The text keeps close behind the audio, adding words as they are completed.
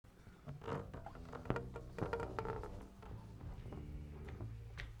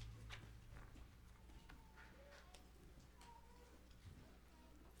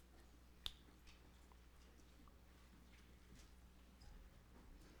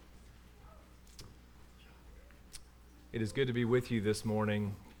It is good to be with you this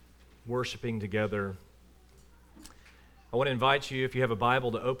morning, worshiping together. I want to invite you, if you have a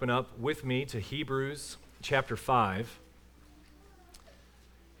Bible, to open up with me to Hebrews chapter 5.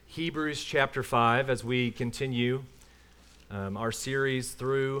 Hebrews chapter 5, as we continue our series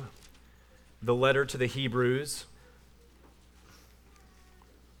through the letter to the Hebrews.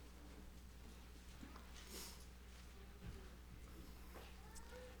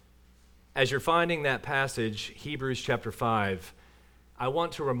 As you're finding that passage, Hebrews chapter 5, I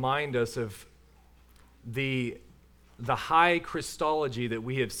want to remind us of the high Christology that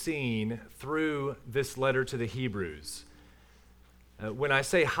we have seen through this letter to the Hebrews. When I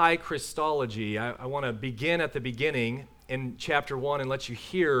say high Christology, I want to begin at the beginning in chapter 1 and let you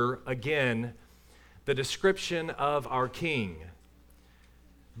hear again the description of our King.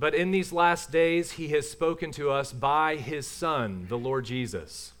 But in these last days, he has spoken to us by his Son, the Lord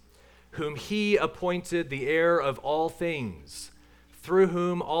Jesus, whom he appointed the heir of all things, through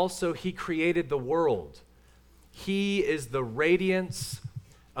whom also he created the world. He is the radiance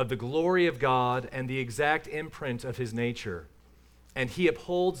of the glory of God and the exact imprint of his nature, and he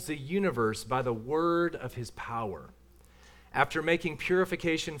upholds the universe by the word of his power. After making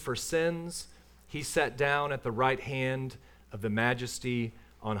purification for sins, he sat down at the right hand of the Majesty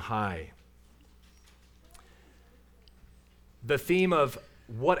on high. The theme of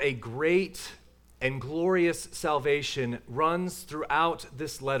what a great and glorious salvation runs throughout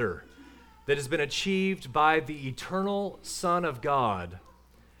this letter that has been achieved by the eternal Son of God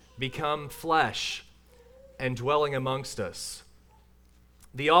become flesh and dwelling amongst us.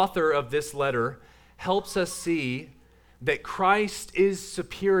 The author of this letter helps us see that Christ is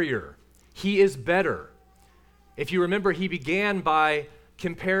superior. He is better. If you remember, he began by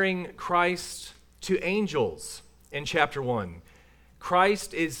comparing Christ to angels in chapter 1.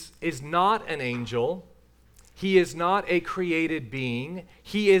 Christ is not an angel. He is not a created being.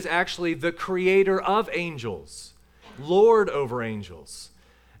 He is actually the creator of angels, Lord over angels.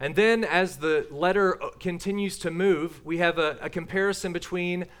 And then as the letter continues to move, we have a comparison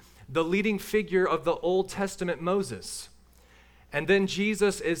between the leading figure of the Old Testament, Moses. And then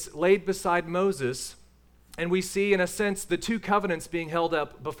Jesus is laid beside Moses, and we see, in a sense, the two covenants being held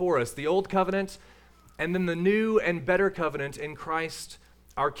up before us, the Old Covenant and then the new and better covenant in Christ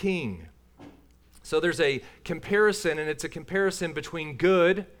our King. So there's a comparison, and it's a comparison between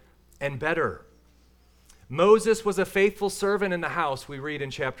good and better. Moses was a faithful servant in the house, we read in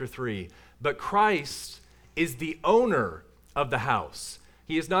chapter 3, but Christ is the owner of the house.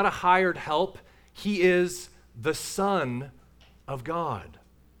 He is not a hired help. He is the Son of God.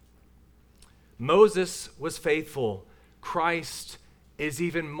 Moses was faithful. Christ is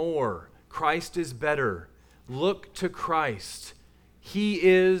even more. Christ is better. Look to Christ. He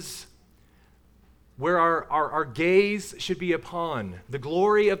is where our gaze should be upon, the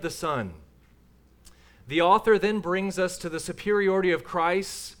glory of the Son. The author then brings us to the superiority of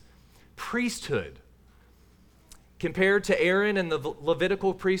Christ's priesthood. Compared to Aaron and the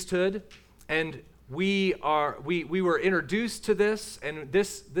Levitical priesthood, and we were introduced to this, and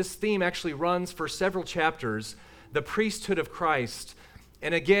this theme actually runs for several chapters, the priesthood of Christ.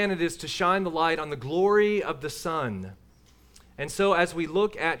 And again, it is to shine the light on the glory of the Son. And so as we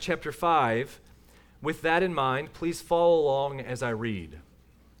look at chapter 5, with that in mind, please follow along as I read.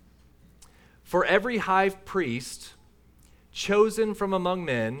 For every high priest chosen from among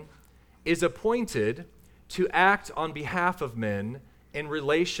men is appointed to act on behalf of men in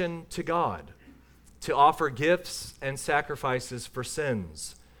relation to God, to offer gifts and sacrifices for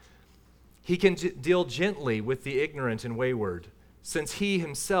sins. He can deal gently with the ignorant and wayward, since he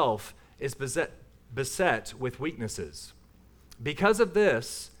himself is beset with weaknesses. Because of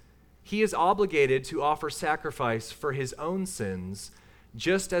this, he is obligated to offer sacrifice for his own sins,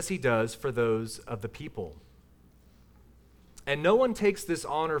 just as he does for those of the people. And no one takes this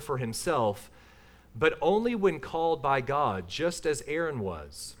honor for himself, but only when called by God, just as Aaron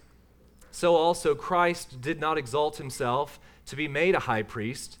was. So also Christ did not exalt himself to be made a high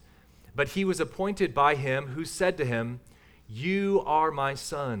priest, but he was appointed by him who said to him, "You are my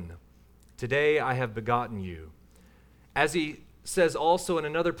son. Today I have begotten you." As he says also in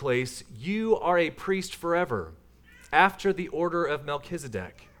another place, "You are a priest forever, after the order of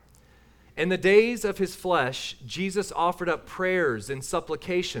Melchizedek." In the days of his flesh, Jesus offered up prayers and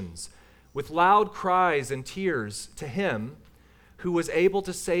supplications with loud cries and tears to him who was able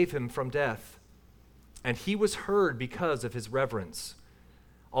to save him from death. And he was heard because of his reverence.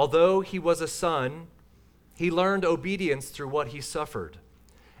 Although he was a son, he learned obedience through what he suffered.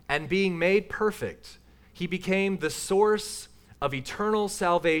 And being made perfect, he became the source of eternal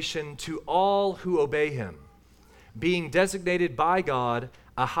salvation to all who obey him, being designated by God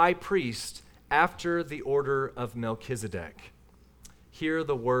a high priest after the order of Melchizedek. Hear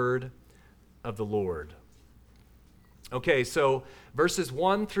the word of the Lord. Okay, so verses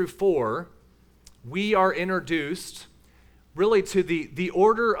 1 through 4, we are introduced really to the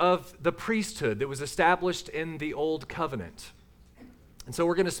order of the priesthood that was established in the Old Covenant. And so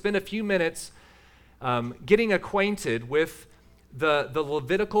we're going to spend a few minutes getting acquainted with the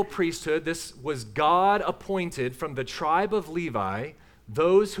Levitical priesthood. This was God appointed from the tribe of Levi,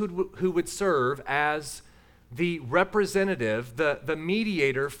 those who would serve as the representative, the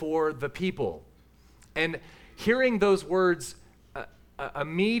mediator for the people. And hearing those words, a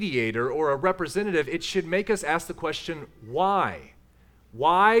mediator or a representative, it should make us ask the question, why?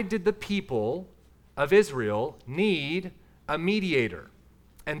 Why did the people of Israel need a mediator?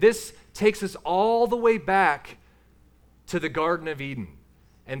 And this takes us all the way back to the Garden of Eden.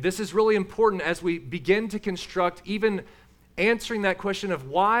 And this is really important as we begin to construct even answering that question of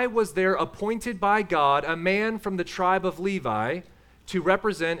why was there appointed by God a man from the tribe of Levi to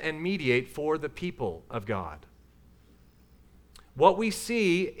represent and mediate for the people of God. What we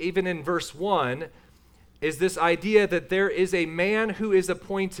see, even in verse 1, is this idea that there is a man who is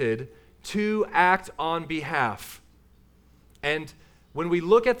appointed to act on behalf. And when we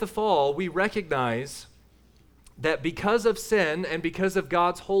look at the fall, we recognize that because of sin and because of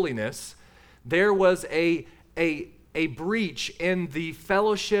God's holiness, there was a breach in the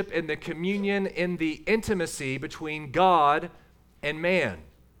fellowship, in the communion, in the intimacy between God and man.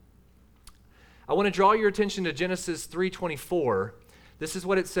 I want to draw your attention to Genesis 3:24. This is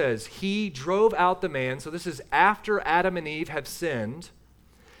what it says. He drove out the man, so this is after Adam and Eve have sinned,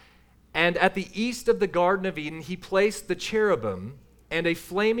 and at the east of the Garden of Eden, he placed the cherubim and a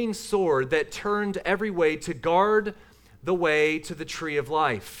flaming sword that turned every way to guard the way to the tree of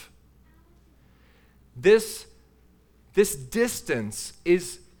life. This distance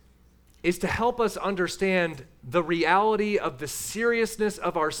is to help us understand the reality of the seriousness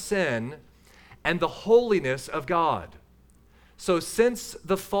of our sin and the holiness of God. So since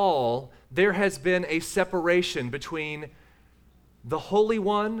the fall, there has been a separation between the Holy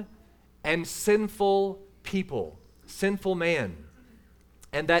One and sinful people, sinful man.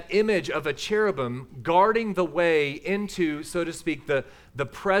 And that image of a cherubim guarding the way into, so to speak, the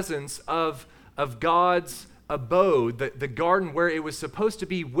presence of God's abode, the garden where it was supposed to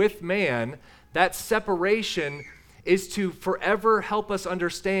be with man, that separation is to forever help us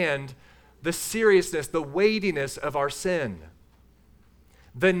understand the seriousness, the weightiness of our sin,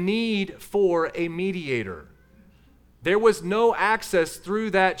 the need for a mediator. There was no access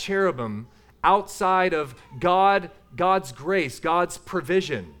through that cherubim outside of God's grace, God's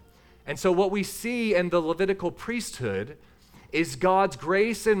provision. And so what we see in the Levitical priesthood is God's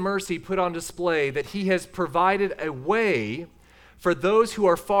grace and mercy put on display, that he has provided a way for those who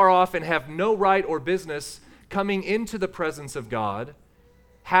are far off and have no right or business coming into the presence of God,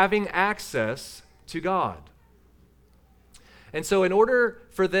 having access to God. And so in order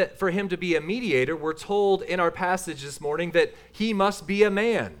for him to be a mediator, we're told in our passage this morning that he must be a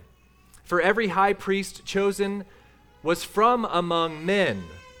man. For every high priest chosen was from among men.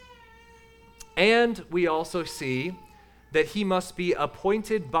 And we also see that he must be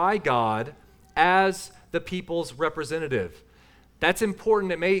appointed by God as the people's representative. That's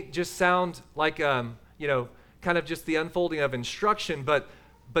important. It may just sound like, kind of just the unfolding of instruction, but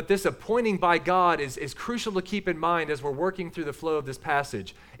this appointing by God is crucial to keep in mind as we're working through the flow of this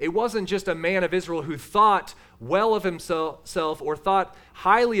passage. It wasn't just a man of Israel who thought well of himself or thought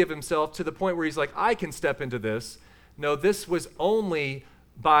highly of himself to the point where he's like, I can step into this. No, this was only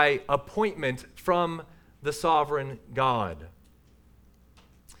by appointment from the sovereign God.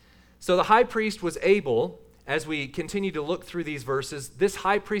 So the high priest was able, as we continue to look through these verses, this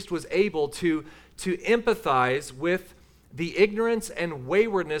high priest was able to empathize with the ignorance and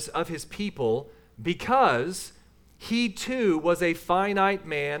waywardness of his people because he too was a finite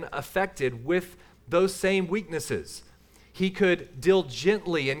man affected with those same weaknesses. He could deal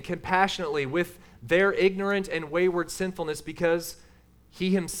gently and compassionately with their ignorant and wayward sinfulness because he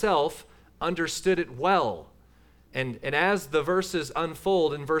himself understood it well. And as the verses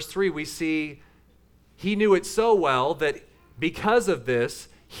unfold in verse 3, we see he knew it so well that because of this,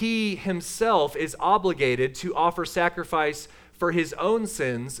 he himself is obligated to offer sacrifice for his own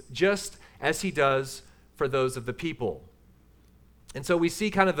sins just as he does for those of the people. And so we see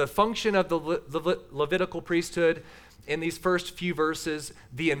kind of the function of the Levitical priesthood in these first few verses,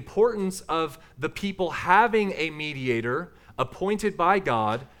 the importance of the people having a mediator appointed by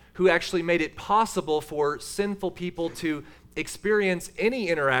God who actually made it possible for sinful people to experience any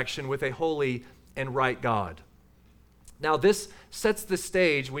interaction with a holy and right God. Now, this sets the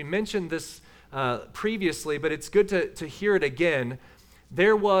stage. We mentioned this previously, but it's good to hear it again.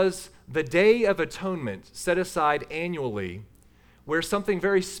 There was the Day of Atonement set aside annually where something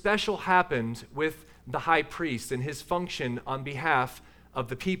very special happened with the high priest and his function on behalf of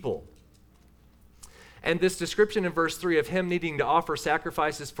the people. And this description in verse 3 of him needing to offer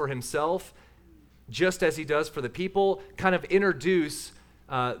sacrifices for himself, just as he does for the people, kind of introduce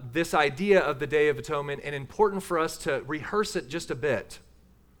this idea of the Day of Atonement, and important for us to rehearse it just a bit.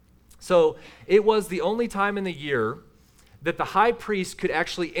 So it was the only time in the year that the high priest could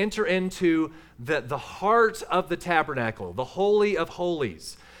actually enter into the heart of the tabernacle, the Holy of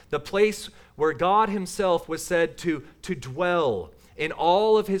Holies, the place where God himself was said to dwell in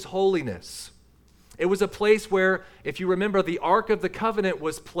all of his holiness. It was a place where, if you remember, the Ark of the Covenant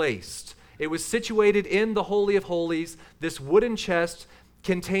was placed. It was situated in the Holy of Holies, this wooden chest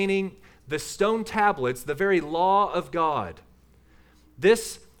containing the stone tablets, the very law of God.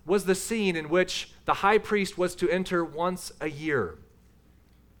 This was the scene in which the high priest was to enter once a year.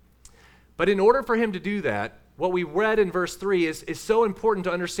 But in order for him to do that, what we read in verse 3 is so important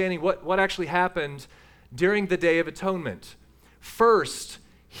to understanding what actually happened during the Day of Atonement. First,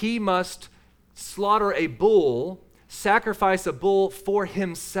 he must slaughter a bull, sacrifice a bull for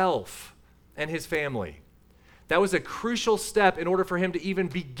himself and his family. That was a crucial step in order for him to even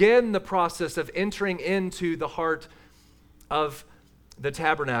begin the process of entering into the heart of the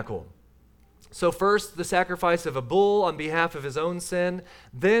tabernacle. So first, the sacrifice of a bull on behalf of his own sin,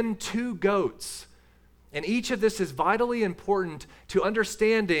 then 2 goats. And each of this is vitally important to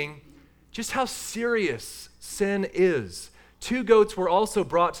understanding just how serious sin is. 2 goats were also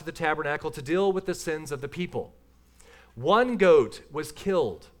brought to the tabernacle to deal with the sins of the people. 1 goat was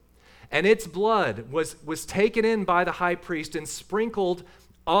killed, and its blood was taken in by the high priest and sprinkled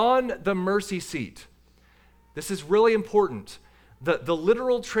on the mercy seat. This is really important. The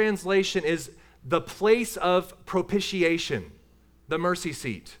literal translation is the place of propitiation, the mercy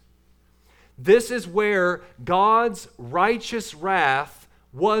seat. This is where God's righteous wrath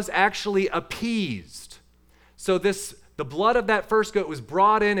was actually appeased. So the blood of that first goat was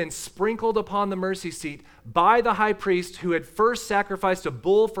brought in and sprinkled upon the mercy seat by the high priest who had first sacrificed a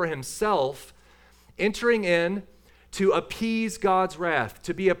bull for himself, entering in to appease God's wrath,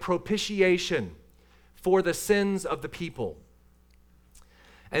 to be a propitiation for the sins of the people.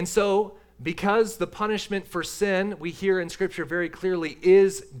 And so, because the punishment for sin, we hear in Scripture very clearly,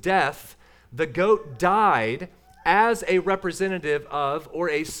 is death, the goat died as a representative of or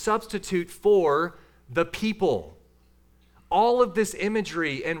a substitute for the people. All of this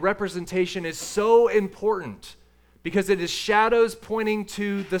imagery and representation is so important because it is shadows pointing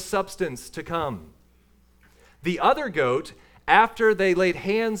to the substance to come. The other goat, after they laid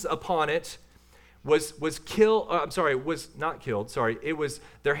hands upon it, was not killed.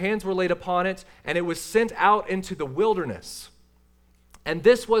 Their hands were laid upon it, and it was sent out into the wilderness. And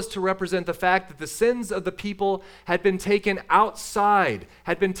this was to represent the fact that the sins of the people had been taken outside,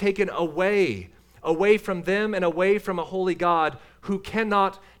 had been taken away from them and away from a holy God who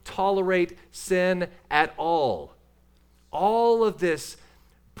cannot tolerate sin at all. All of this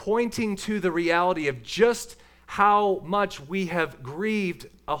pointing to the reality of just how much we have grieved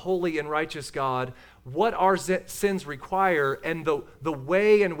a holy and righteous God, what our sins require, and the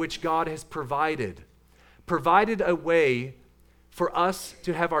way in which God has provided a way for us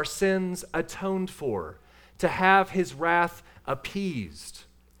to have our sins atoned for, to have his wrath appeased.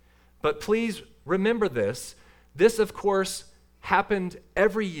 But please remember this. This, of course, happened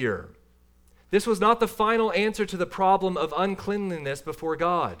every year. This was not the final answer to the problem of uncleanliness before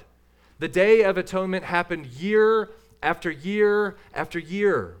God. The Day of Atonement happened year after year after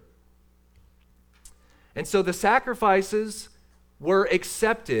year. And so the sacrifices were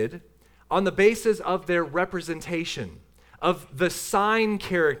accepted on the basis of their representation, of the sign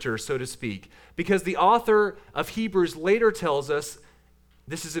character, so to speak, because the author of Hebrews later tells us,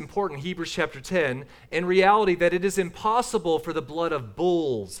 this is important, Hebrews chapter 10, in reality that it is impossible for the blood of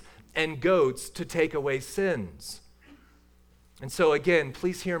bulls and goats to take away sins. And so again,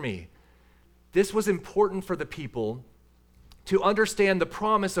 please hear me. This was important for the people to understand the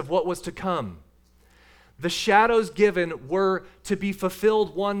promise of what was to come. The shadows given were to be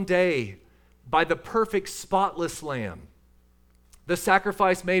fulfilled one day by the perfect, spotless Lamb, the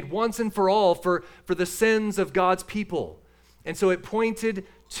sacrifice made once and for all for the sins of God's people. And so it pointed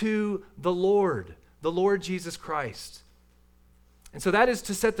to the Lord Jesus Christ. And so that is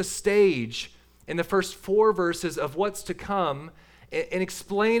to set the stage in the first 4 verses of what's to come in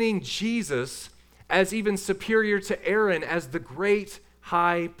explaining Jesus as even superior to Aaron as the great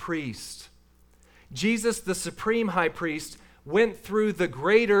high priest. Jesus, the supreme high priest, went through the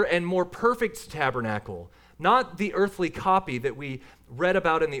greater and more perfect tabernacle, not the earthly copy that we read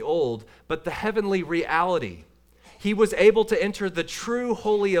about in the old, but the heavenly reality. He was able to enter the true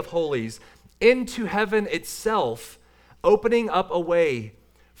Holy of Holies into heaven itself, opening up a way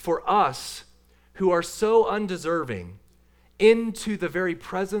for us who are so undeserving into the very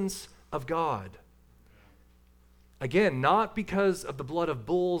presence of God. Again, not because of the blood of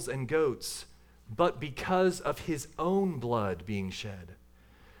bulls and goats, but because of his own blood being shed.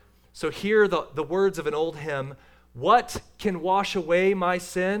 So hear the words of an old hymn, "What can wash away my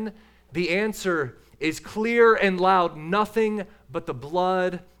sin?" The answer is clear and loud, nothing but the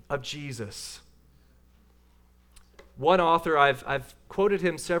blood of Jesus. One author, I've quoted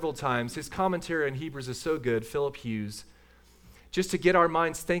him several times, his commentary on Hebrews is so good, Philip Hughes, just to get our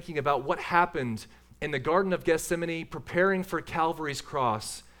minds thinking about what happened in the Garden of Gethsemane, preparing for Calvary's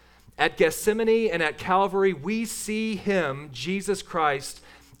cross. At Gethsemane and at Calvary, we see him, Jesus Christ,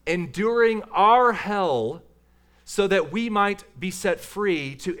 enduring our hell so that we might be set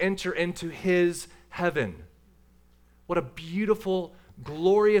free to enter into his heaven. What a beautiful,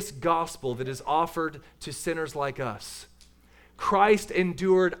 glorious gospel that is offered to sinners like us. Christ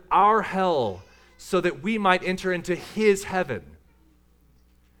endured our hell so that we might enter into his heaven.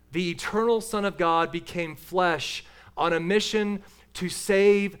 The eternal Son of God became flesh on a mission to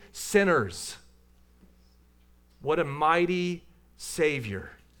save sinners. What a mighty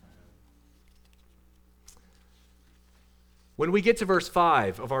Savior. When we get to verse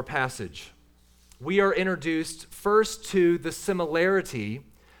 5 of our passage, we are introduced first to the similarity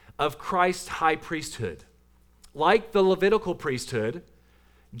of Christ's high priesthood. Like the Levitical priesthood,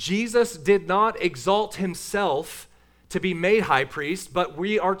 Jesus did not exalt himself to be made high priest, but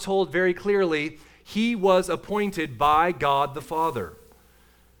we are told very clearly he was appointed by God the Father.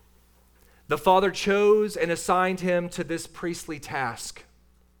 The Father chose and assigned him to this priestly task.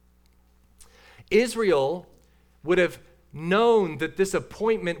 Israel would have known that this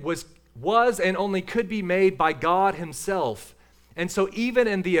appointment was and only could be made by God himself. And so even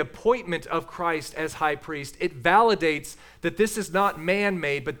in the appointment of Christ as high priest, it validates that this is not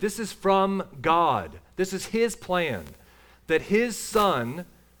man-made, but this is from God. This is his plan, that his Son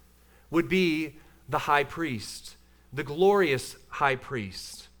would be the high priest, the glorious high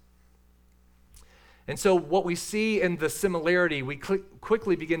priest. And so what we see in the similarity, we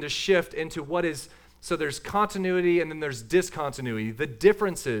quickly begin to shift into what is, so there's continuity and then there's discontinuity, the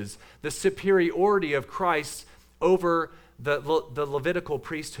differences, the superiority of Christ over the Levitical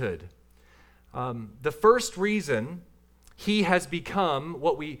priesthood. The first reason he has become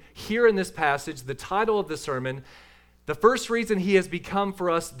what we hear in this passage, the title of the sermon, the first reason he has become for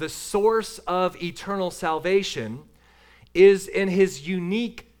us the source of eternal salvation is in his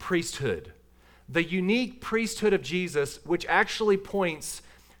unique priesthood. The unique priesthood of Jesus, which actually points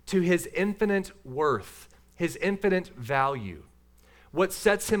to his infinite worth, his infinite value, what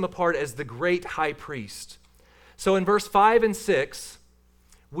sets him apart as the great high priest. So in verse 5 and 6,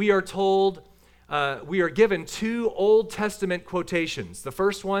 we are told, we are given 2 Old Testament quotations. The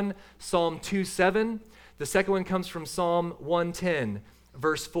first one, Psalm 2:7. The second one comes from Psalm 110,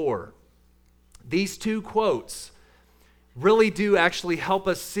 verse 4. These 2 quotes really do actually help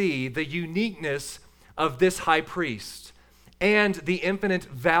us see the uniqueness of this high priest and the infinite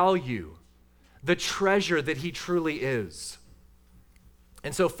value, the treasure that he truly is.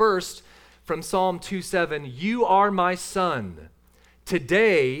 And so first, from Psalm 2:7, "You are my son.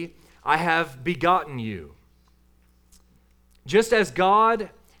 Today I have begotten you." Just as God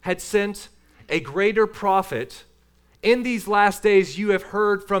had sent a greater prophet, in these last days you have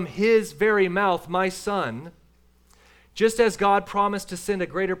heard from his very mouth, "My son." Just as God promised to send a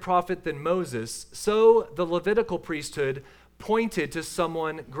greater prophet than Moses, so the Levitical priesthood pointed to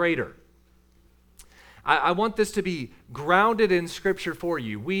someone greater. I want this to be grounded in Scripture for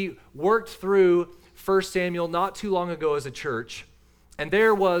you. We worked through 1 Samuel not too long ago as a church, and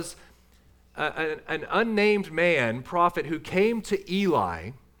there was an unnamed man, prophet, who came to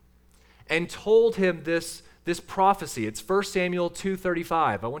Eli and told him this prophecy. It's 1 Samuel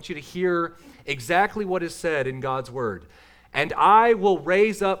 2:35. I want you to hear exactly what is said in God's word. "And I will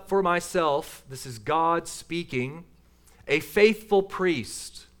raise up for myself," this is God speaking, "a faithful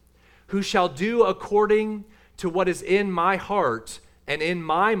priest, who shall do according to what is in my heart and in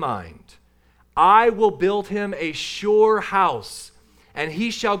my mind. I will build him a sure house, and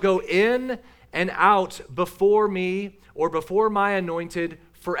he shall go in and out before me, or before my anointed,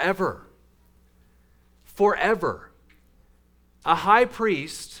 forever. Forever. A high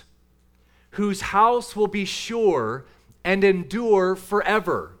priest whose house will be sure and endure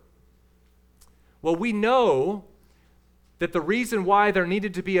forever. Well, we know that the reason why there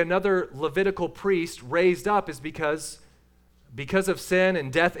needed to be another Levitical priest raised up is because of sin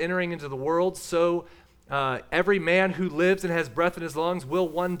and death entering into the world, so every man who lives and has breath in his lungs will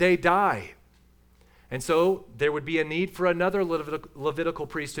one day die. And so there would be a need for another Levitical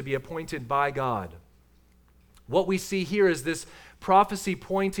priest to be appointed by God. What we see here is this prophecy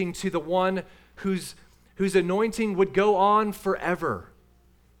pointing to the one whose anointing would go on forever.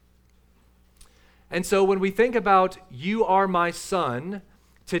 And so when we think about, you are my son,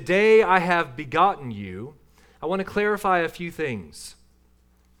 today I have begotten you, I want to clarify a few things.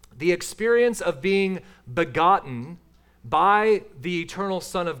 The experience of being begotten by the eternal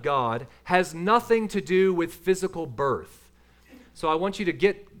Son of God has nothing to do with physical birth. So I want you to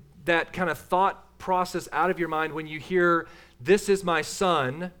get that kind of thought process out of your mind when you hear, this is my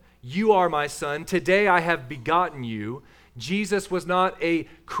son, you are my son, today I have begotten you. Jesus was not a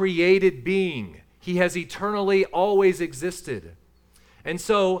created being. He has eternally always existed. And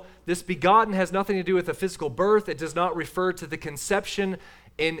so this begotten has nothing to do with a physical birth. It does not refer to the conception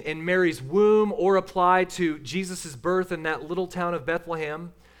in Mary's womb or apply to Jesus' birth in that little town of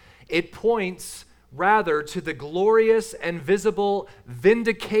Bethlehem. It points rather to the glorious and visible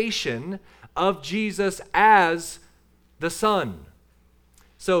vindication of Jesus as the Son.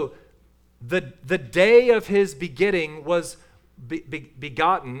 So the day of his begetting was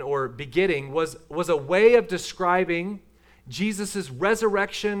begotten or begetting was a way of describing Jesus'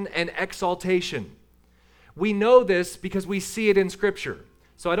 resurrection and exaltation. We know this because we see it in Scripture.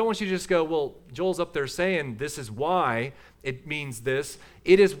 So I don't want you to just go, well, Joel's up there saying this is why it means this.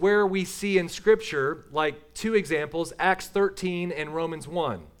 It is where we see in Scripture, like two examples, Acts 13 and Romans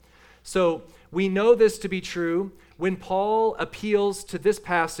 1. So we know this to be true when Paul appeals to this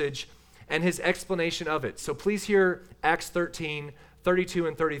passage and his explanation of it. So please hear Acts 13, 32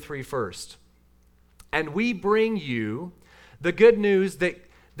 and 33 first. And we bring you the good news that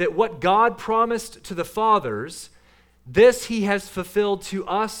what God promised to the fathers, this he has fulfilled to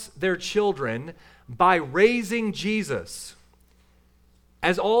us, their children, by raising Jesus.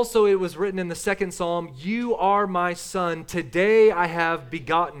 As also it was written in the second Psalm, you are my son, today I have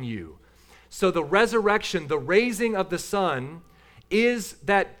begotten you. So the resurrection, the raising of the Son, is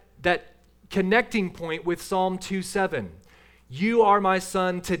that connecting point with Psalm 2:7. You are my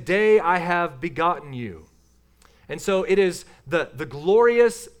son, today I have begotten you. And so it is the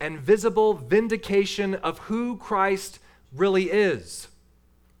glorious and visible vindication of who Christ really is.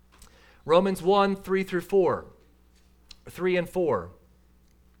 Romans 1, 3 and 4.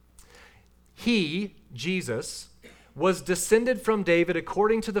 He, Jesus, was descended from David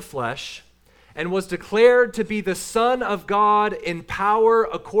according to the flesh, and was declared to be the Son of God in power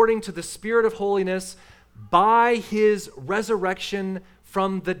according to the Spirit of holiness by his resurrection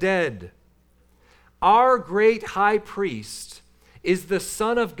from the dead. Our great high priest is the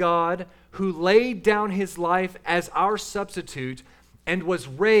Son of God who laid down his life as our substitute and was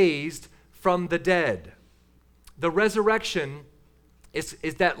raised from the dead. The resurrection is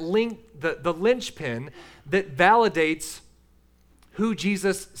that link, the linchpin that validates who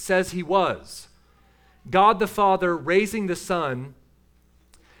Jesus says he was. God the Father raising the Son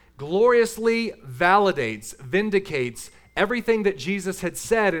gloriously validates, vindicates everything that Jesus had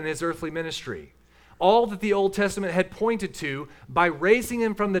said in his earthly ministry. All that the Old Testament had pointed to by raising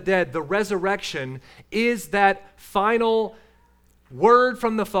him from the dead, the resurrection is that final word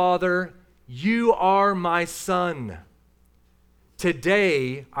from the Father, you are my son.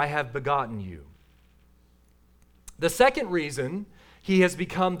 Today I have begotten you. The second reason he has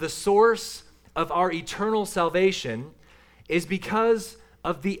become the source of our eternal salvation is because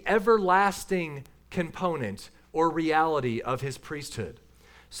of the everlasting component or reality of his priesthood.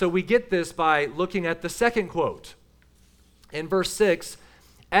 So we get this by looking at the second quote. In verse 6,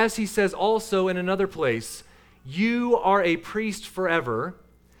 as he says also in another place, you are a priest forever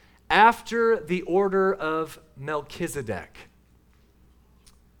after the order of Melchizedek.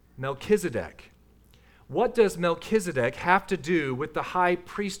 Melchizedek. What does Melchizedek have to do with the high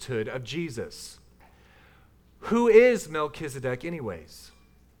priesthood of Jesus? Who is Melchizedek anyways?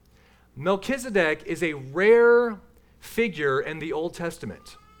 Melchizedek is a rare figure in the Old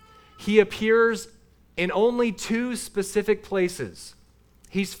Testament. He appears in only two specific places.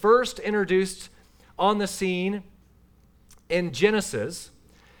 He's first introduced on the scene in Genesis,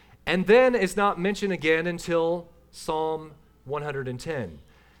 and then is not mentioned again until Psalm 110.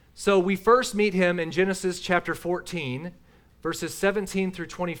 So we first meet him in Genesis chapter 14, verses 17 through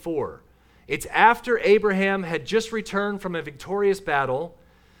 24. It's after Abraham had just returned from a victorious battle.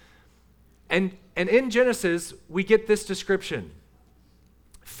 And in Genesis, we get this description.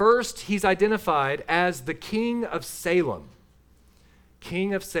 First, he's identified as the king of Salem.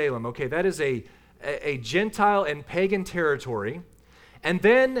 King of Salem. Okay, that is a Gentile and pagan territory. And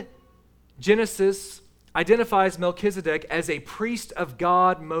then Genesis identifies Melchizedek as a priest of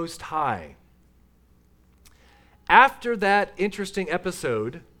God Most High. After that interesting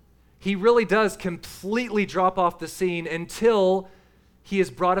episode, he really does completely drop off the scene until he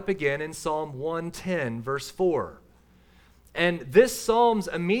is brought up again in Psalm 110, verse 4. And this psalm's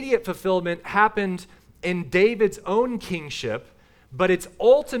immediate fulfillment happened in David's own kingship, but its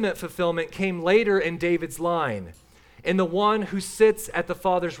ultimate fulfillment came later in David's line, in the one who sits at the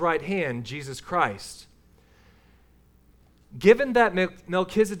Father's right hand, Jesus Christ. Given that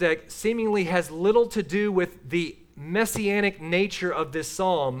Melchizedek seemingly has little to do with the messianic nature of this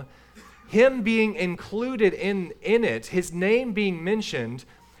psalm, him being included in it, his name being mentioned,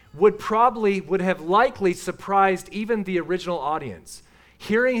 would have likely surprised even the original audience.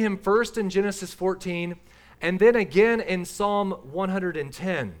 Hearing him first in Genesis 14 and then again in Psalm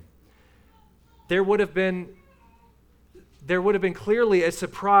 110, there would have been clearly a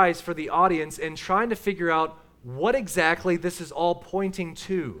surprise for the audience in trying to figure out what exactly this is all pointing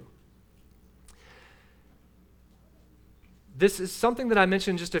to. This is something that I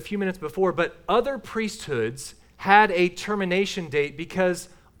mentioned just a few minutes before, but other priesthoods had a termination date because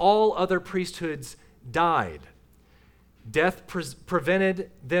all other priesthoods died. Death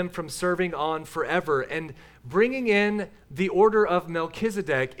prevented them from serving on forever, and bringing in the order of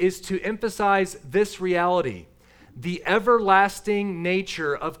Melchizedek is to emphasize this reality, the everlasting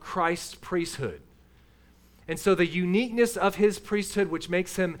nature of Christ's priesthood. And so the uniqueness of his priesthood, which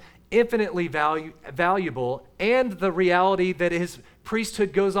makes him infinitely valuable, and the reality that his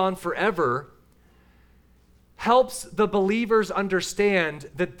priesthood goes on forever, helps the believers understand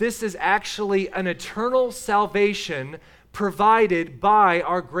that this is actually an eternal salvation provided by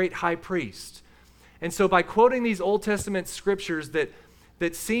our great high priest. And so by quoting these Old Testament scriptures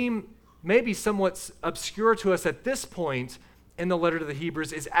that seem maybe somewhat obscure to us at this point in the letter to the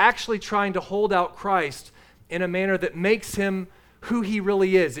Hebrews, is actually trying to hold out Christ in a manner that makes him who he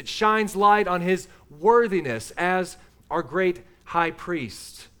really is. It shines light on his worthiness as our great high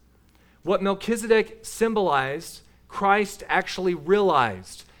priest. What Melchizedek symbolized, Christ actually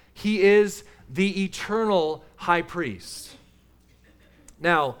realized. He is the eternal high priest.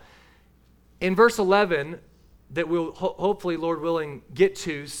 Now, in verse 11, that we'll hopefully, Lord willing, get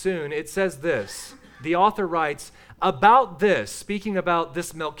to soon, it says this. The author writes, about this, speaking about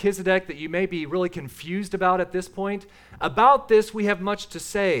this Melchizedek that you may be really confused about at this point, about this we have much to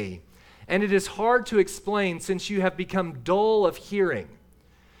say, and it is hard to explain since you have become dull of hearing.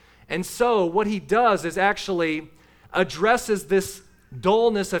 And so what he does is actually addresses this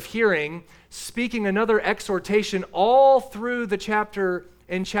dullness of hearing, speaking another exhortation all through the chapter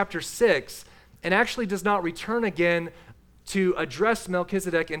in chapter 6, and actually does not return again to address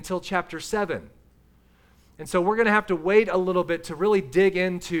Melchizedek until chapter 7. And so we're going to have to wait a little bit to really dig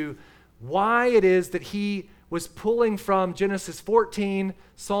into why it is that he was pulling from Genesis 14,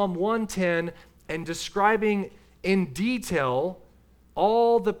 Psalm 110, and describing in detail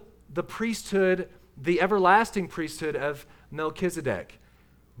all the priesthood, the everlasting priesthood of Melchizedek.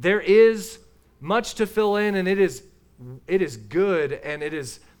 There is much to fill in, and it is good and it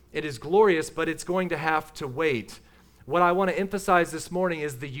is glorious, but it's going to have to wait. What I want to emphasize this morning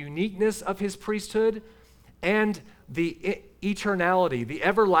is the uniqueness of his priesthood and the eternality, the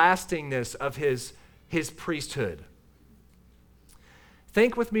everlastingness of his priesthood.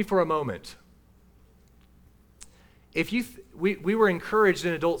 Think with me for a moment. If we were encouraged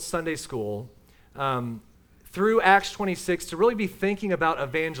in adult Sunday school through Acts 26 to really be thinking about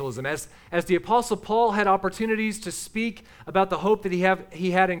evangelism. As the Apostle Paul had opportunities to speak about the hope that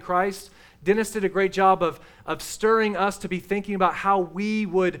he had in Christ, Dennis did a great job of stirring us to be thinking about how we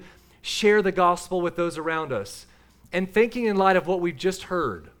would share the gospel with those around us. And thinking in light of what we've just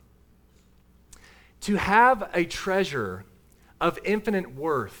heard, to have a treasure of infinite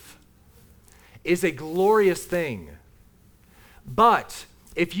worth is a glorious thing. But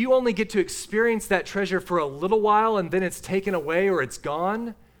if you only get to experience that treasure for a little while and then it's taken away or it's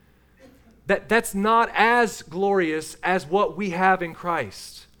gone, that's not as glorious as what we have in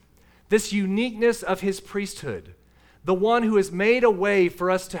Christ. This uniqueness of his priesthood, the one who has made a way for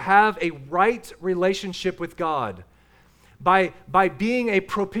us to have a right relationship with God, by being a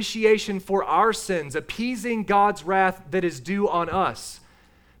propitiation for our sins, appeasing God's wrath that is due on us.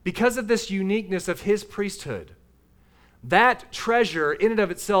 Because of this uniqueness of his priesthood, that treasure in and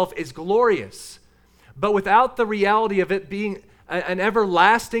of itself is glorious. But without the reality of it being an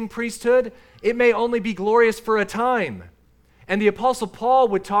everlasting priesthood, it may only be glorious for a time. And the Apostle Paul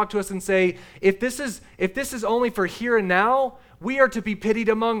would talk to us and say, if this is only for here and now, we are to be pitied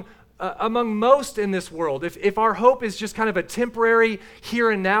among most in this world. If our hope is just kind of a temporary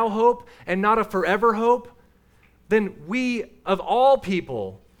here and now hope and not a forever hope, then we, of all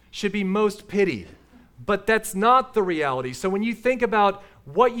people, should be most pitied. But that's not the reality. So when you think about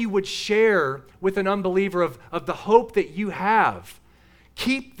what you would share with an unbeliever of the hope that you have,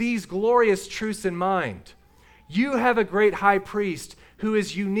 keep these glorious truths in mind. You have a great high priest who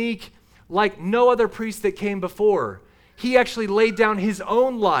is unique like no other priest that came before. He actually laid down his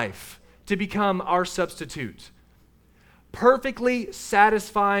own life to become our substitute, perfectly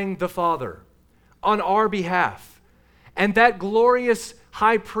satisfying the Father on our behalf. And that glorious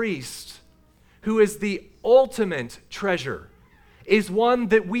high priest, who is the ultimate treasure, is one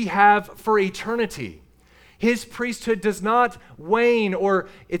that we have for eternity. His priesthood does not wane, or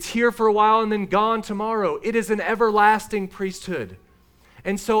it's here for a while and then gone tomorrow. It is an everlasting priesthood.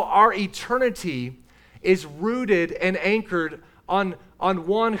 And so our eternity is rooted and anchored on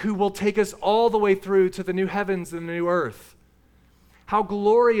one who will take us all the way through to the new heavens and the new earth. How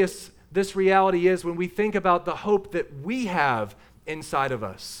glorious this reality is when we think about the hope that we have inside of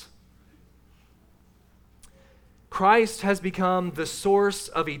us. Christ has become the source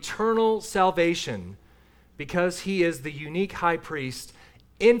of eternal salvation because he is the unique high priest,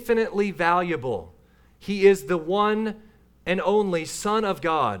 infinitely valuable. He is the one and only Son of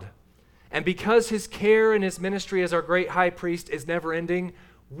God. And because his care and his ministry as our great high priest is never ending,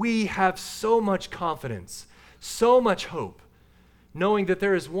 we have so much confidence, so much hope, knowing that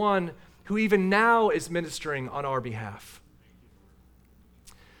there is one who even now is ministering on our behalf.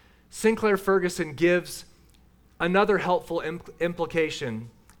 Sinclair Ferguson gives another helpful implication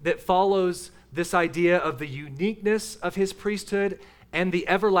that follows this idea of the uniqueness of his priesthood and the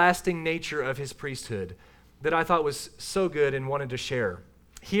everlasting nature of his priesthood that I thought was so good and wanted to share.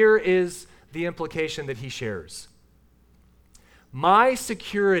 Here is the implication that he shares. My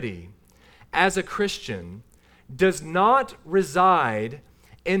security as a Christian does not reside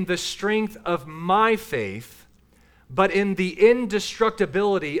in the strength of my faith, but in the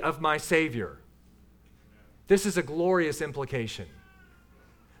indestructibility of my Savior. This is a glorious implication.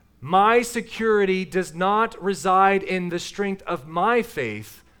 My security does not reside in the strength of my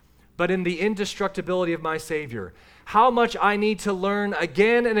faith, but in the indestructibility of my Savior. How much I need to learn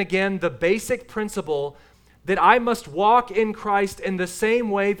again and again the basic principle that I must walk in Christ in the same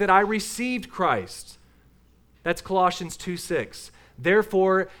way that I received Christ. That's Colossians 2:6.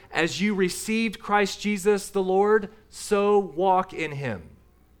 Therefore, as you received Christ Jesus the Lord, so walk in him.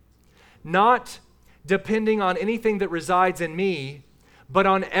 Not depending on anything that resides in me, but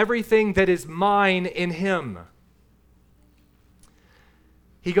on everything that is mine in him.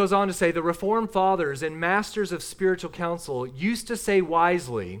 He goes on to say, the Reformed fathers and masters of spiritual counsel used to say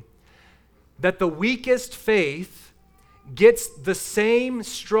wisely that the weakest faith gets the same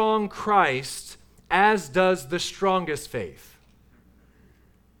strong Christ as does the strongest faith.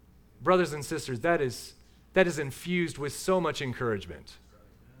 Brothers and sisters, that is infused with so much encouragement.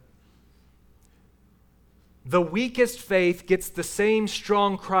 The weakest faith gets the same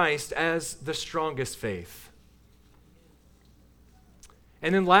strong Christ as the strongest faith.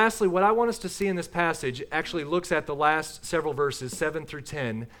 And then lastly, what I want us to see in this passage actually looks at the last several verses, 7 through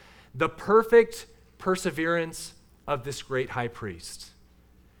 10, the perfect perseverance of this great high priest.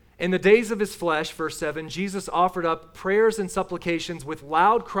 In the days of his flesh, verse 7, Jesus offered up prayers and supplications with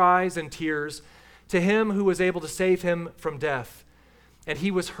loud cries and tears to him who was able to save him from death. And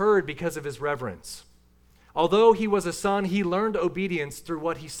he was heard because of his reverence. Although he was a son, he learned obedience through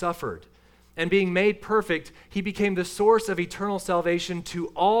what he suffered. And being made perfect, he became the source of eternal salvation to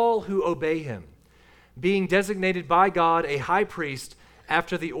all who obey him, being designated by God a high priest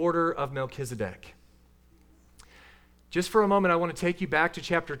after the order of Melchizedek. Just for a moment, I want to take you back to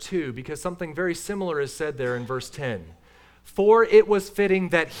chapter 2 because something very similar is said there in verse 10. For it was fitting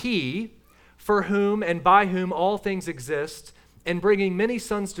that he, for whom and by whom all things exist, and bringing many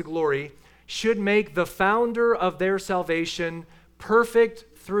sons to glory, should make the founder of their salvation perfect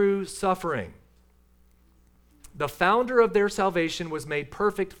through suffering. The founder of their salvation was made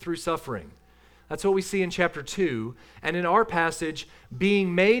perfect through suffering. That's what we see in chapter 2. And in our passage,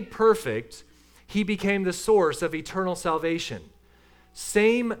 being made perfect, he became the source of eternal salvation.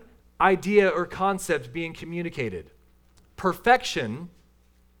 Same idea or concept being communicated. perfection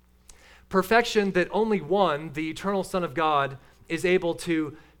that only one, the eternal Son of God, is able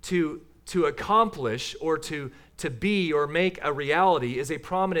to accomplish or to be or make a reality, is a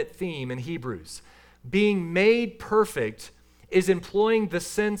prominent theme in Hebrews. Being made perfect is employing the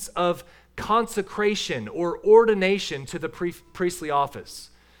sense of consecration or ordination to the priestly office.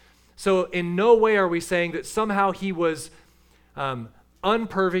 So in no way are we saying that somehow he was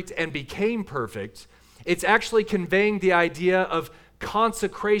unperfect and became perfect. It's actually conveying the idea of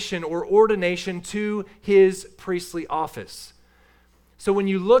consecration or ordination to his priestly office. So when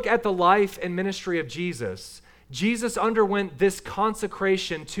you look at the life and ministry of Jesus, Jesus underwent this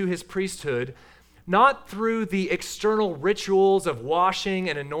consecration to his priesthood, not through the external rituals of washing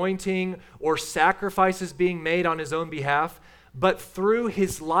and anointing or sacrifices being made on his own behalf, but through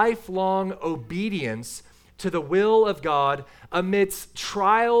his lifelong obedience to the will of God amidst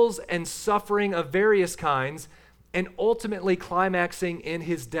trials and suffering of various kinds, and ultimately climaxing in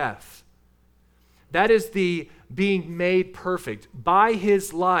his death. That is the being made perfect by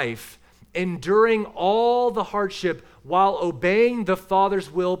his life, enduring all the hardship while obeying the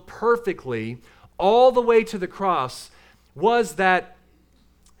Father's will perfectly, all the way to the cross, was that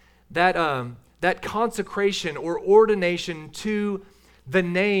consecration or ordination to the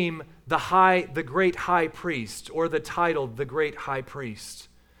name, the great high priest, or the title, the great high priest.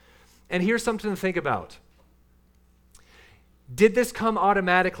 And here's something to think about. Did this come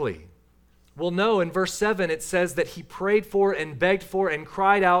automatically? Well, no. In verse 7, it says that he prayed for and begged for and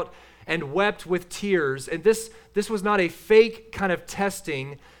cried out and wept with tears. And this was not a fake kind of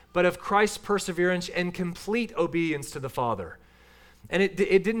testing, but of Christ's perseverance and complete obedience to the Father. And it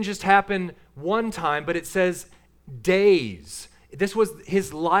didn't just happen one time, but it says days. This was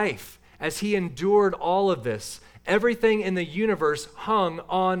his life as he endured all of this. Everything in the universe hung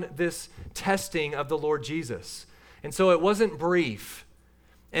on this testing of the Lord Jesus. And so it wasn't brief,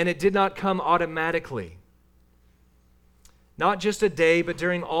 and it did not come automatically. Not just a day, but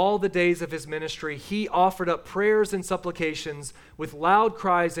during all the days of his ministry, he offered up prayers and supplications with loud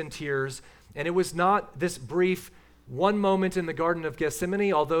cries and tears, and it was not this brief one moment in the Garden of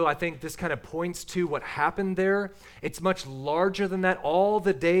Gethsemane, although I think this kind of points to what happened there. It's much larger than that. All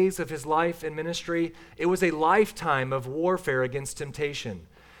the days of his life and ministry, it was a lifetime of warfare against temptation.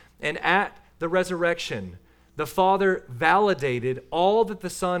 And at the resurrection, the Father validated all that the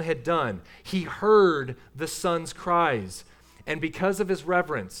Son had done. He heard the Son's cries. And because of his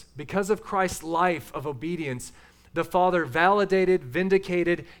reverence, because of Christ's life of obedience, the Father validated,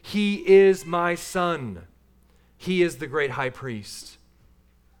 vindicated, he is my Son. He is the great high priest.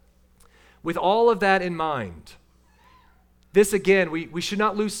 With all of that in mind, this again, we should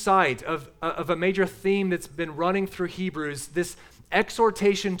not lose sight of a major theme that's been running through Hebrews, this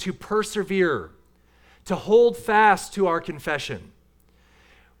exhortation to persevere, to hold fast to our confession.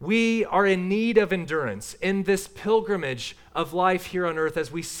 We are in need of endurance in this pilgrimage of life here on earth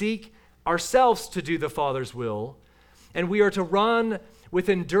as we seek ourselves to do the Father's will, and we are to run with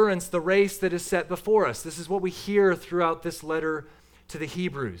endurance the race that is set before us. This is what we hear throughout this letter to the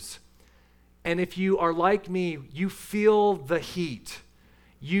Hebrews. And if you are like me, you feel the heat.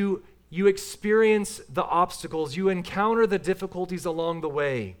 You experience the obstacles. You encounter the difficulties along the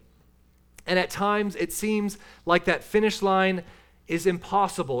way. And at times it seems like that finish line is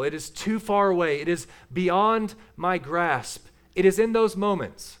impossible. It is too far away. It is beyond my grasp. It is in those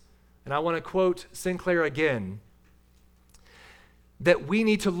moments, and I want to quote Sinclair again, that we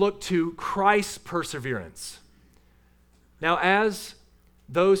need to look to Christ's perseverance. Now, as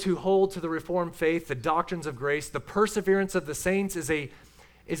those who hold to the Reformed faith, the doctrines of grace, the perseverance of the saints is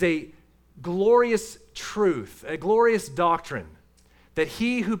a glorious truth, a glorious doctrine, that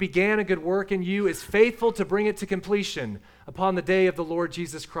he who began a good work in you is faithful to bring it to completion upon the day of the Lord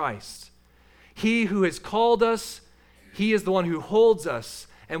Jesus Christ. He who has called us, he is the one who holds us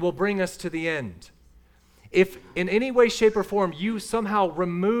and will bring us to the end. If in any way, shape, or form you somehow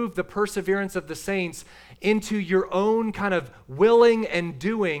remove the perseverance of the saints into your own kind of willing and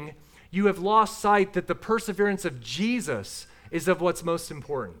doing, you have lost sight that the perseverance of Jesus is of what's most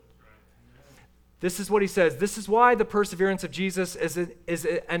important. This is what he says. This is why the perseverance of Jesus is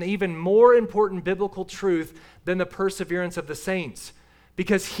an even more important biblical truth than the perseverance of the saints,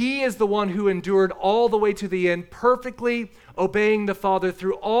 because he is the one who endured all the way to the end, perfectly obeying the Father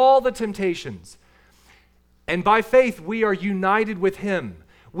through all the temptations. And by faith, we are united with him.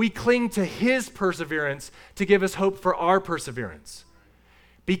 We cling to his perseverance to give us hope for our perseverance.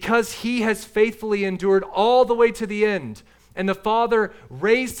 Because he has faithfully endured all the way to the end, and the Father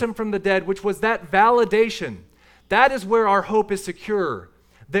raised him from the dead, which was that validation. That is where our hope is secure,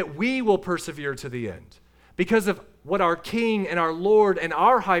 that we will persevere to the end. Because of what our King and our Lord and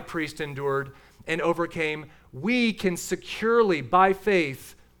our high priest endured and overcame, we can securely, by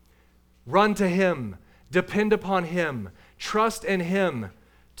faith, run to him, depend upon him, trust in him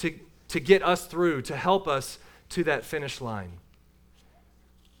to get us through, to help us to that finish line.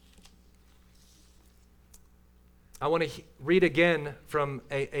 I want to read again from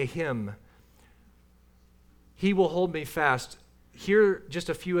a hymn. He will hold me fast. Hear just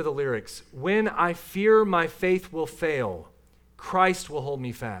a few of the lyrics. When I fear my faith will fail, Christ will hold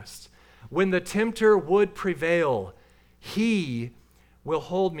me fast. When the tempter would prevail, he will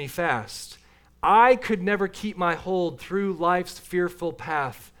hold me fast. I could never keep my hold through life's fearful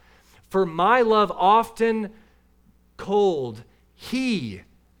path. For my love often cold, the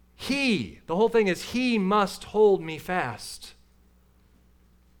whole thing is he must hold me fast.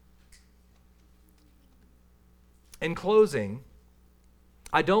 In closing,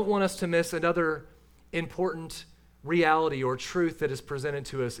 I don't want us to miss another important reality or truth that is presented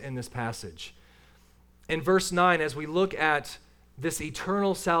to us in this passage. In verse 9, as we look at this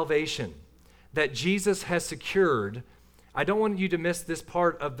eternal salvation that Jesus has secured, I don't want you to miss this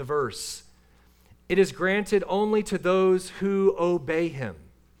part of the verse. It is granted only to those who obey him.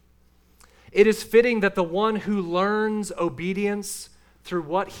 It is fitting that the one who learns obedience through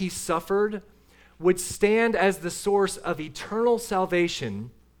what he suffered would stand as the source of eternal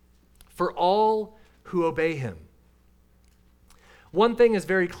salvation for all who obey him. One thing is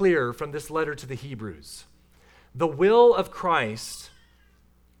very clear from this letter to the Hebrews. The will of Christ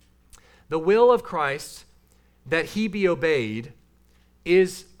that he be obeyed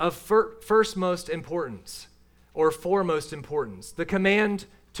is of firstmost importance or foremost importance. The command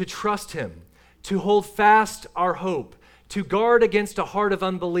to trust him, to hold fast our hope, to guard against a heart of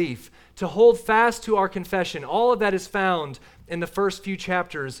unbelief, to hold fast to our confession. All of that is found in the first few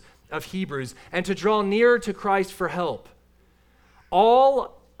chapters of Hebrews, and to draw near to Christ for help.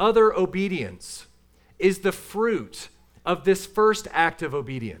 All other obedience is the fruit of this first act of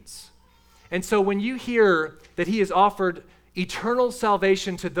obedience. And so when you hear that he has offered eternal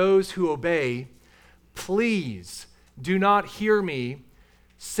salvation to those who obey, please do not hear me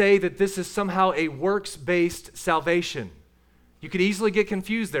say that this is somehow a works-based salvation. You could easily get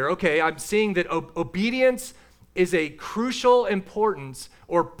confused there. Okay, I'm seeing that obedience is a crucial importance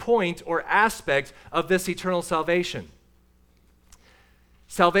or point or aspect of this eternal salvation.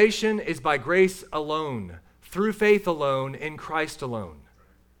 Salvation is by grace alone, through faith alone, in Christ alone.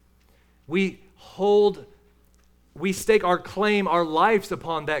 We stake our claim, our lives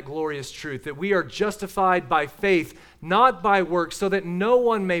upon that glorious truth, that we are justified by faith, not by works, so that no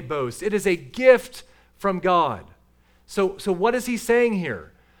one may boast. It is a gift from God. So what is he saying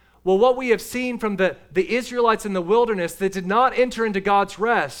here? Well, what we have seen from the Israelites in the wilderness that did not enter into God's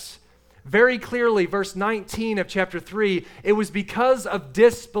rest, very clearly, verse 19 of chapter 3, it was because of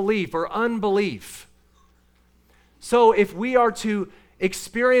disbelief or unbelief. So if we are to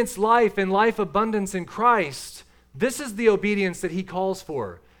experience life and life abundance in Christ, this is the obedience that he calls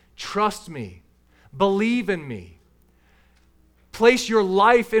for. Trust me. Believe in me. Place your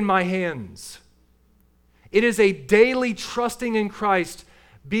life in my hands. It is a daily trusting in Christ,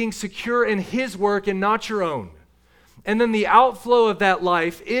 being secure in his work and not your own. And then the outflow of that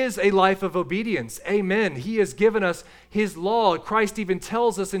life is a life of obedience. Amen. He has given us his law. Christ even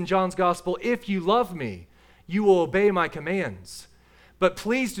tells us in John's gospel, if you love me, you will obey my commands. But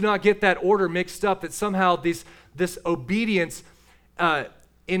please do not get that order mixed up that somehow this obedience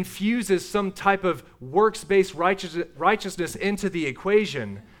infuses some type of works-based righteousness into the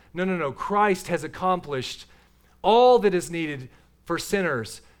equation. No. Christ has accomplished all that is needed for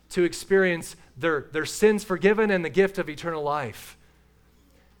sinners to experience their sins forgiven and the gift of eternal life.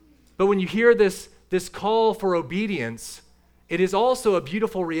 But when you hear this call for obedience, it is also a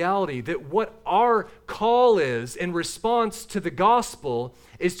beautiful reality that what our call is in response to the gospel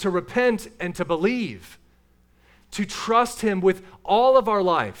is to repent and to believe, to trust him with all of our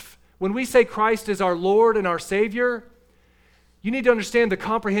life. When we say Christ is our Lord and our Savior, you need to understand the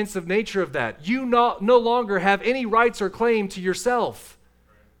comprehensive nature of that. You no longer have any rights or claim to yourself.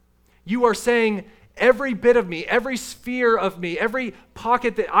 You are saying every bit of me, every sphere of me, every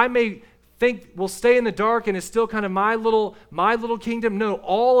pocket that I may think will stay in the dark and is still kind of my little kingdom. No,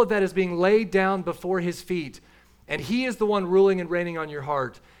 all of that is being laid down before his feet. And he is the one ruling and reigning on your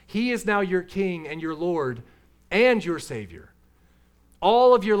heart. He is now your King and your Lord and your Savior.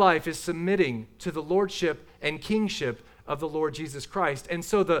 All of your life is submitting to the lordship and kingship of the Lord Jesus Christ. And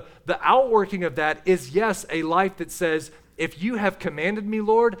so the outworking of that is, yes, a life that says, if you have commanded me,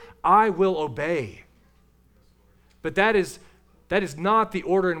 Lord, I will obey. But that is That is not the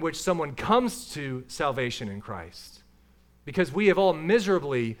order in which someone comes to salvation in Christ, because we have all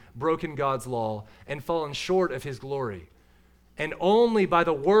miserably broken God's law and fallen short of his glory. And only by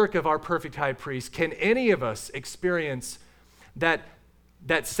the work of our perfect high priest can any of us experience that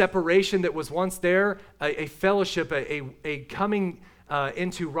separation that was once there, a fellowship, a coming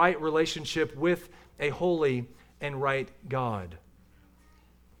into right relationship with a holy and right God.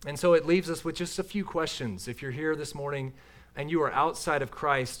 And so it leaves us with just a few questions. If you're here this morning and you are outside of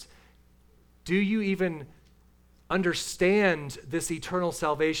Christ, do you even understand this eternal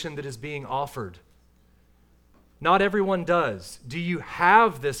salvation that is being offered? Not everyone does. Do you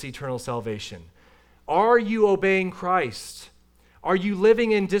have this eternal salvation? Are you obeying Christ? Are you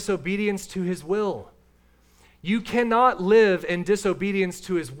living in disobedience to his will? You cannot live in disobedience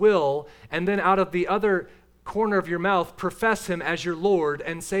to his will and then out of the other corner of your mouth profess him as your Lord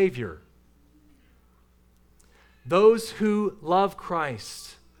and Savior. Those who love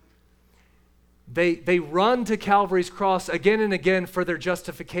Christ, they run to Calvary's cross again and again for their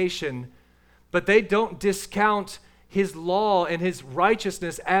justification, but they don't discount his law and his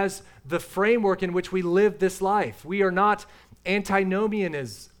righteousness as the framework in which we live this life. We are not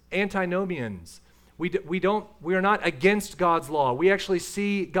antinomians. We are not against God's law. We actually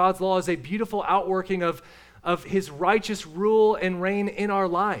see God's law as a beautiful outworking of his righteous rule and reign in our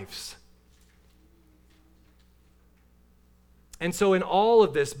lives. And so in all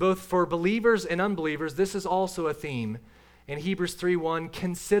of this, both for believers and unbelievers, this is also a theme. In Hebrews 3:1,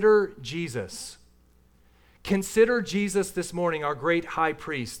 consider Jesus. Consider Jesus this morning, our great high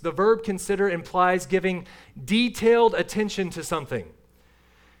priest. The verb consider implies giving detailed attention to something.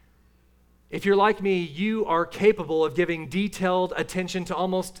 If you're like me, you are capable of giving detailed attention to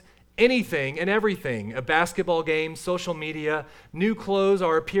almost anything and everything. A basketball game, social media, new clothes,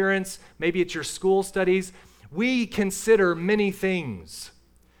 our appearance, maybe it's your school studies. We consider many things,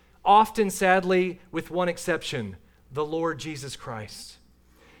 often, sadly, with one exception, the Lord Jesus Christ.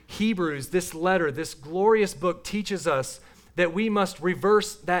 Hebrews, this letter, this glorious book teaches us that we must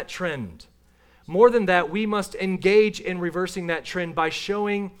reverse that trend. More than that, we must engage in reversing that trend by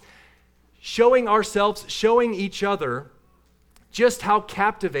showing ourselves, showing each other just how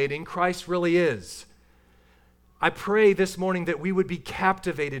captivating Christ really is. I pray this morning that we would be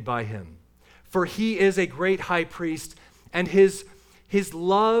captivated by him, for he is a great high priest, and his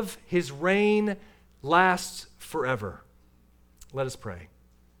love, his reign lasts forever. Let us pray.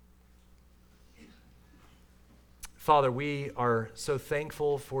 Father, we are so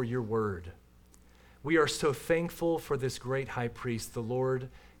thankful for your word. We are so thankful for this great high priest, the Lord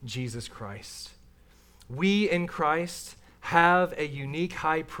Jesus Christ. We in Christ have a unique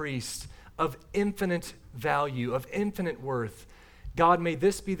high priest of infinite value, of infinite worth. God, may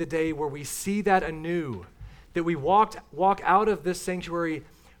this be the day where we see that anew, that we walk out of this sanctuary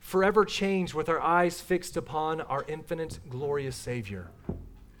forever changed with our eyes fixed upon our infinite, glorious Savior.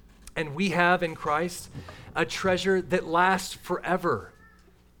 And we have in Christ a treasure that lasts forever.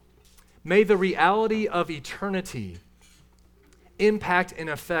 May the reality of eternity impact and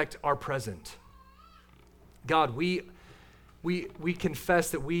affect our present. God, we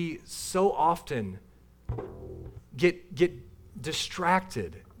confess that we so often get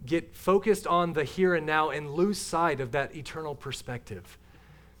distracted, get focused on the here and now, and lose sight of that eternal perspective.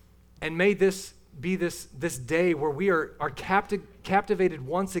 And may this be this day where we are captivated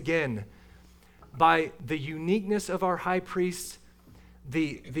once again by the uniqueness of our high priest,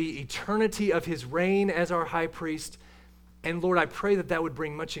 the eternity of his reign as our high priest. And Lord, I pray that would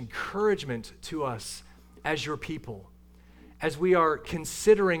bring much encouragement to us as your people, as we are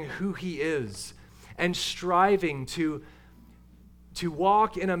considering who he is and striving to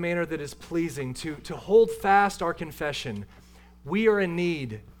walk in a manner that is pleasing, to hold fast our confession. We are in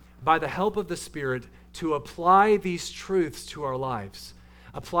need, by the help of the Spirit, to apply these truths to our lives,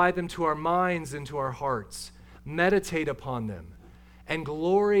 apply them to our minds and to our hearts, meditate upon them, and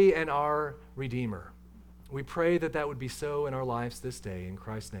glory in our Redeemer. We pray that would be so in our lives this day. In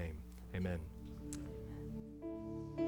Christ's name, amen.